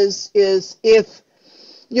crucial is if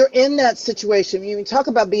you're in that situation, you talk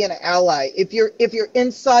about being an ally. If you're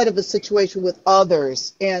inside of a situation with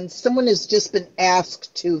others and someone has just been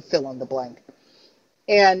asked to fill in the blank,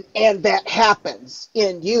 and that happens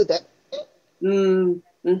in you, that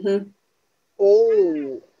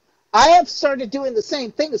oh, I have started doing the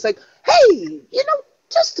same thing. It's like, hey,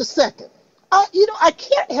 just a second. I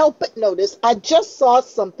can't help but notice I just saw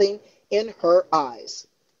something in her eyes.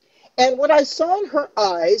 And what I saw in her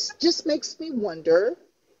eyes just makes me wonder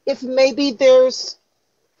if maybe there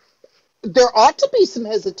ought to be some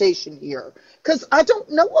hesitation here. Because I don't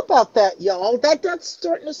know about that, y'all. That's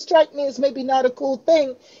starting to strike me as maybe not a cool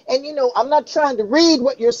thing. And, I'm not trying to read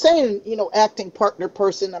what you're saying, acting partner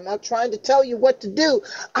person. I'm not trying to tell you what to do.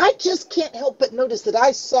 I just can't help but notice that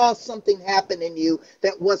I saw something happen in you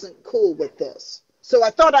that wasn't cool with this. So I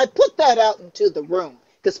thought I'd put that out into the room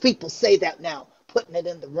because people say that now, putting it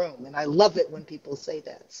in the room. And I love it when people say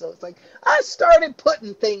that. So it's like, I started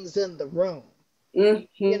putting things in the room, you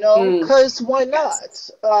know, because why not?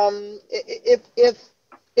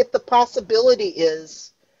 If the possibility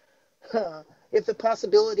is, if the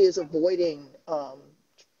possibility is avoiding,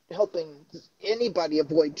 helping anybody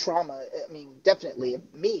avoid trauma, I mean, definitely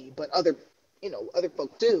me, but other, you know, other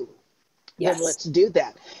folk do, then let's do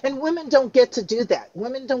that. And women don't get to do that.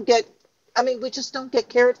 Women don't get, I mean, we just don't get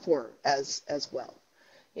cared for as well,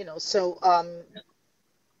 you know. So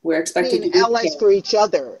we're expected being to be allies for each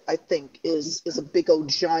other, I think, is a big old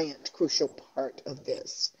giant crucial part of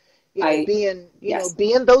this. You know, being, you know,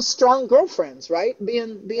 being those strong girlfriends, right?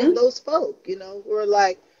 Being those folk, you know, who are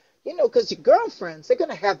like, you know, because your girlfriends, they're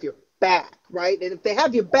gonna have your back, right? And if they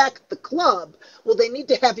have your back at the club, well, they need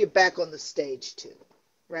to have your back on the stage too,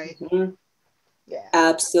 right? Yeah,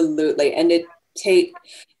 absolutely. And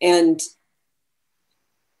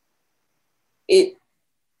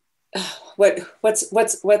what's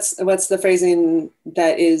the phrasing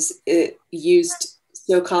that is used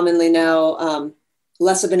so commonly now?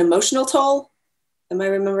 Less of an emotional toll. Am I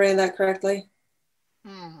remembering that correctly?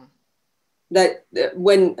 That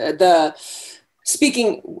when the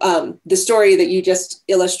story that you just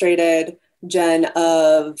illustrated, Jen,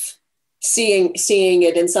 of seeing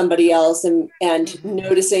it in somebody else and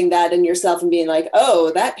noticing that in yourself and being like,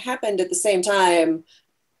 oh, that happened at the same time.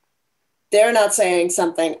 They're not saying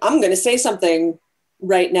something. I'm going to say something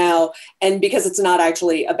right now. And because it's not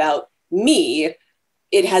actually about me,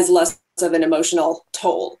 it has less of an emotional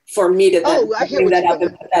toll for me to then bring that up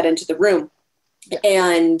and put that into the room.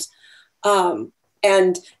 And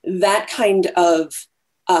that kind of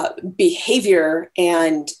behavior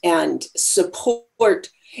and support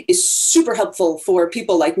is super helpful for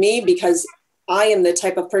people like me, because I am the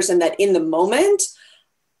type of person that in the moment,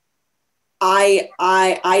 I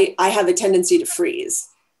have a tendency to freeze,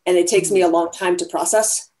 and it takes me a long time to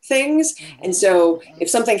process things. And so if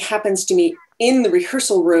something happens to me in the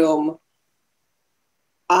rehearsal room,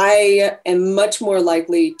 I am much more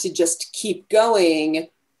likely to just keep going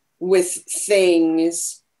with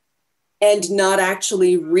things and not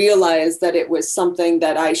actually realize that it was something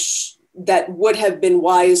that that would have been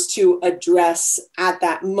wise to address at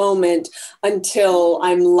that moment, until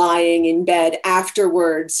I'm lying in bed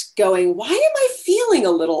afterwards going, why am I feeling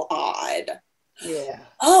a little odd? Yeah.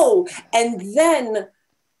 Oh, and then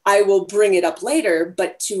I will bring it up later,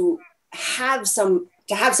 but to have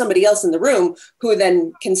somebody else in the room who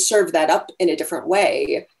then can serve that up in a different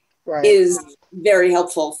way is very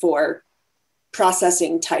helpful for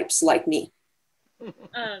processing types like me.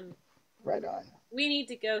 Right on. We need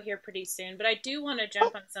to go here pretty soon, but I do want to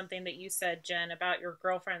jump on something that you said, Jen, about your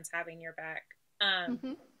girlfriends having your back. I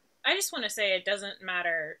just want to say it doesn't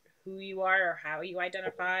matter who you are or how you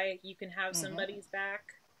identify, you can have somebody's back.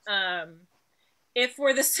 If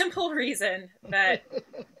for the simple reason that,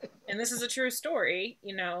 and this is a true story,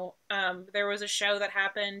 you know, there was a show that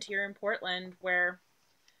happened here in Portland where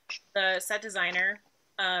the set designer,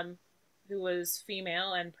 who was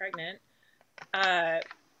female and pregnant,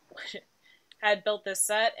 had built this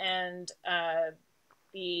set, and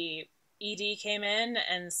the ED came in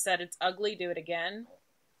and said, it's ugly, do it again.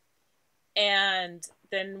 And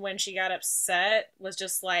then when she got upset, was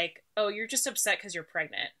just like, oh, you're just upset because you're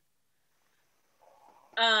pregnant.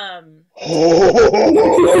 Right,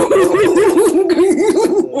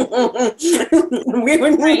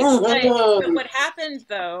 but what happened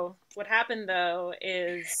though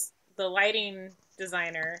is the lighting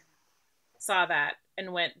designer saw that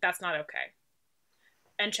and went, that's not okay,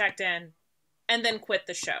 and checked in, and then quit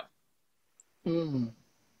the show.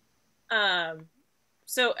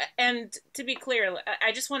 So, and to be clear,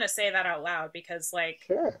 I just want to say that out loud, because like,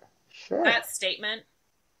 sure. That statement,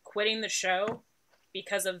 quitting the show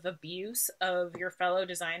because of abuse of your fellow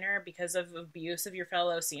designer, because of abuse of your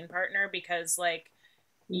fellow scene partner, because like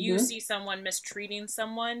you see someone mistreating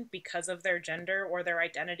someone because of their gender or their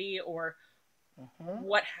identity or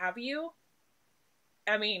what have you.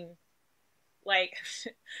 I mean, like,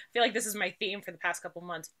 I feel like this is my theme for the past couple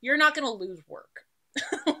months. You're not going to lose work.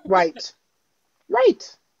 Right.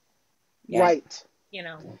 Yeah. Right. You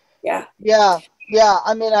know? Yeah.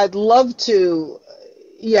 I mean, I'd love to.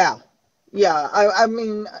 Yeah. I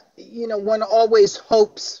mean, you know, one always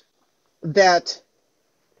hopes that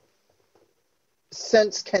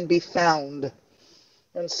sense can be found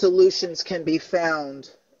and solutions can be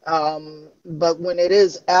found. But when it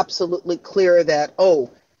is absolutely clear that,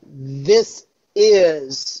 oh, this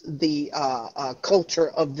is the culture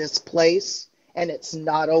of this place and it's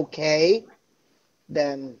not okay,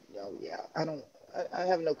 then, you know, yeah, I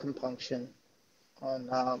have no compunction on,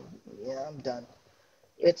 yeah, I'm done.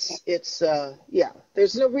 It's yeah,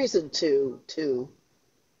 there's no reason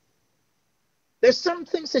there's some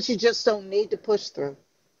things that you just don't need to push through.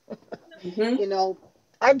 Mm-hmm. You know,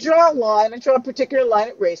 I draw a line, I draw a particular line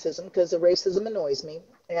at racism because the racism annoys me.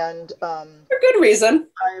 And For good reason.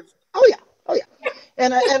 oh yeah, oh yeah.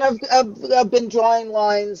 I've been drawing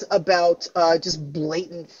lines about just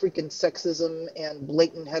blatant freaking sexism and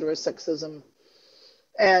blatant heterosexism.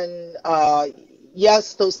 And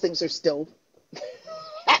yes, those things are still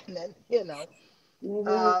happening, you know,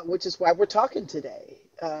 which is why we're talking today,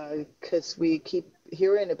 because we keep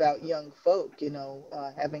hearing about young folk, you know,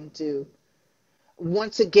 having to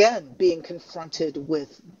once again being confronted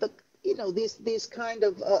with these kind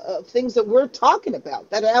of things that we're talking about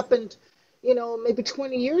that happened, you know, maybe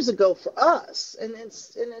 20 years ago for us, and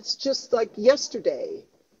it's just like yesterday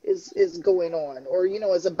is going on, or you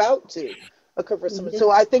know, is about to occur for someone.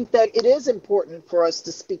 So I think that it is important for us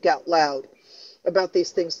to speak out loud about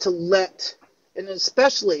these things, to let, and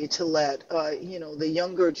especially to let you know, the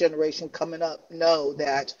younger generation coming up know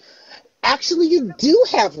that actually you do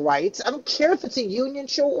have rights. I don't care if it's a union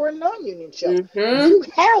show or a non-union show. You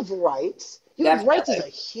have rights. You have rights as a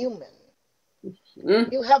human.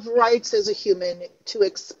 You have rights as a human to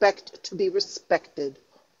expect to be respected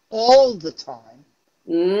all the time.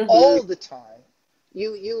 All the time.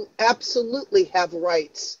 You absolutely have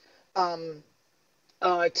rights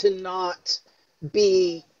to not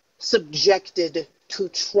be subjected to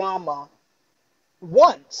trauma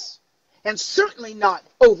once, and certainly not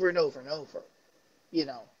over and over and over. You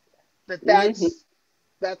know,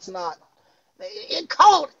 that's not, it's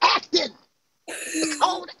called acting. It's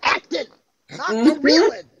called acting. Not for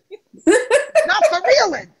reeling. Not for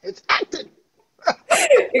reeling. It's acting.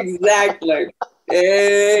 Exactly.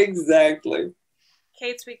 Exactly.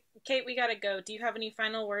 Kate, we gotta go. Do you have any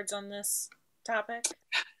final words on this topic?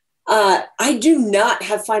 I do not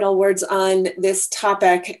have final words on this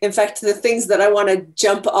topic. In fact, the things that I want to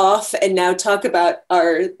jump off and now talk about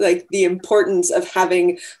are like the importance of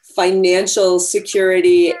having financial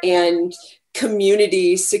security and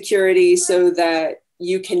community security, so that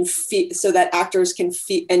you can feel, so that actors can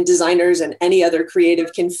feel, and designers and any other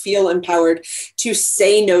creative can feel empowered to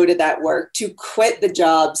say no to that work, to quit the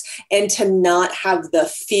jobs, and to not have the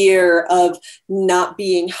fear of not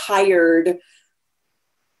being hired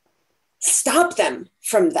stop them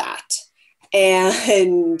from that.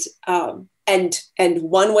 And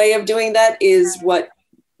one way of doing that is what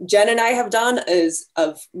Jen and I have done, is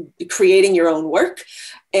of creating your own work.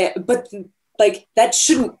 But like, that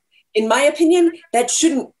shouldn't, in my opinion, that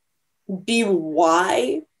shouldn't be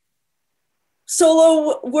why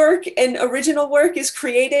solo work and original work is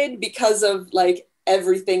created, because of like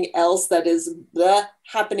everything else that is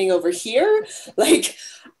happening over here. Like,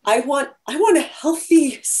 I want a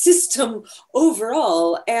healthy system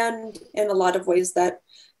overall, and in a lot of ways that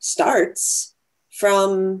starts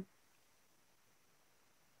from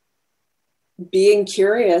being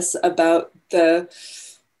curious about the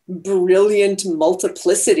brilliant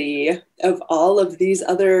multiplicity of all of these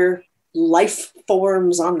other life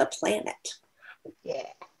forms on the planet. Yeah.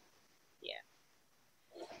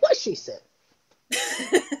 What she said.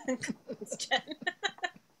 Jen.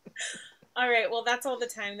 All right, well, that's all the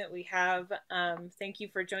time that we have. Thank you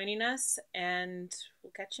for joining us, and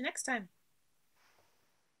we'll catch you next time.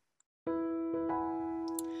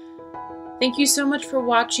 Thank you so much for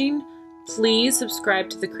watching. Please subscribe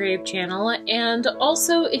to the Crave channel, and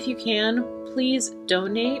also, if you can, please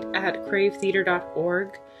donate at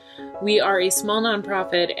cravetheater.org. We are a small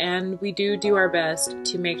nonprofit, and we do our best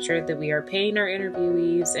to make sure that we are paying our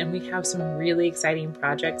interviewees, and we have some really exciting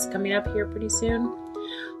projects coming up here pretty soon.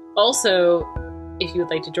 Also, if you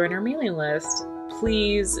would like to join our mailing list,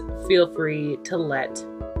 please feel free to let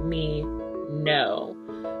me know,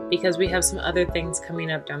 because we have some other things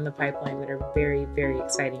coming up down the pipeline that are very, very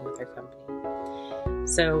exciting with our company.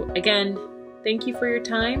 So again, thank you for your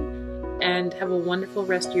time, and have a wonderful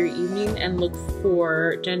rest of your evening, and look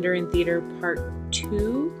for Gender in Theater Part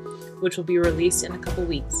 2, which will be released in a couple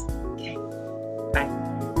weeks.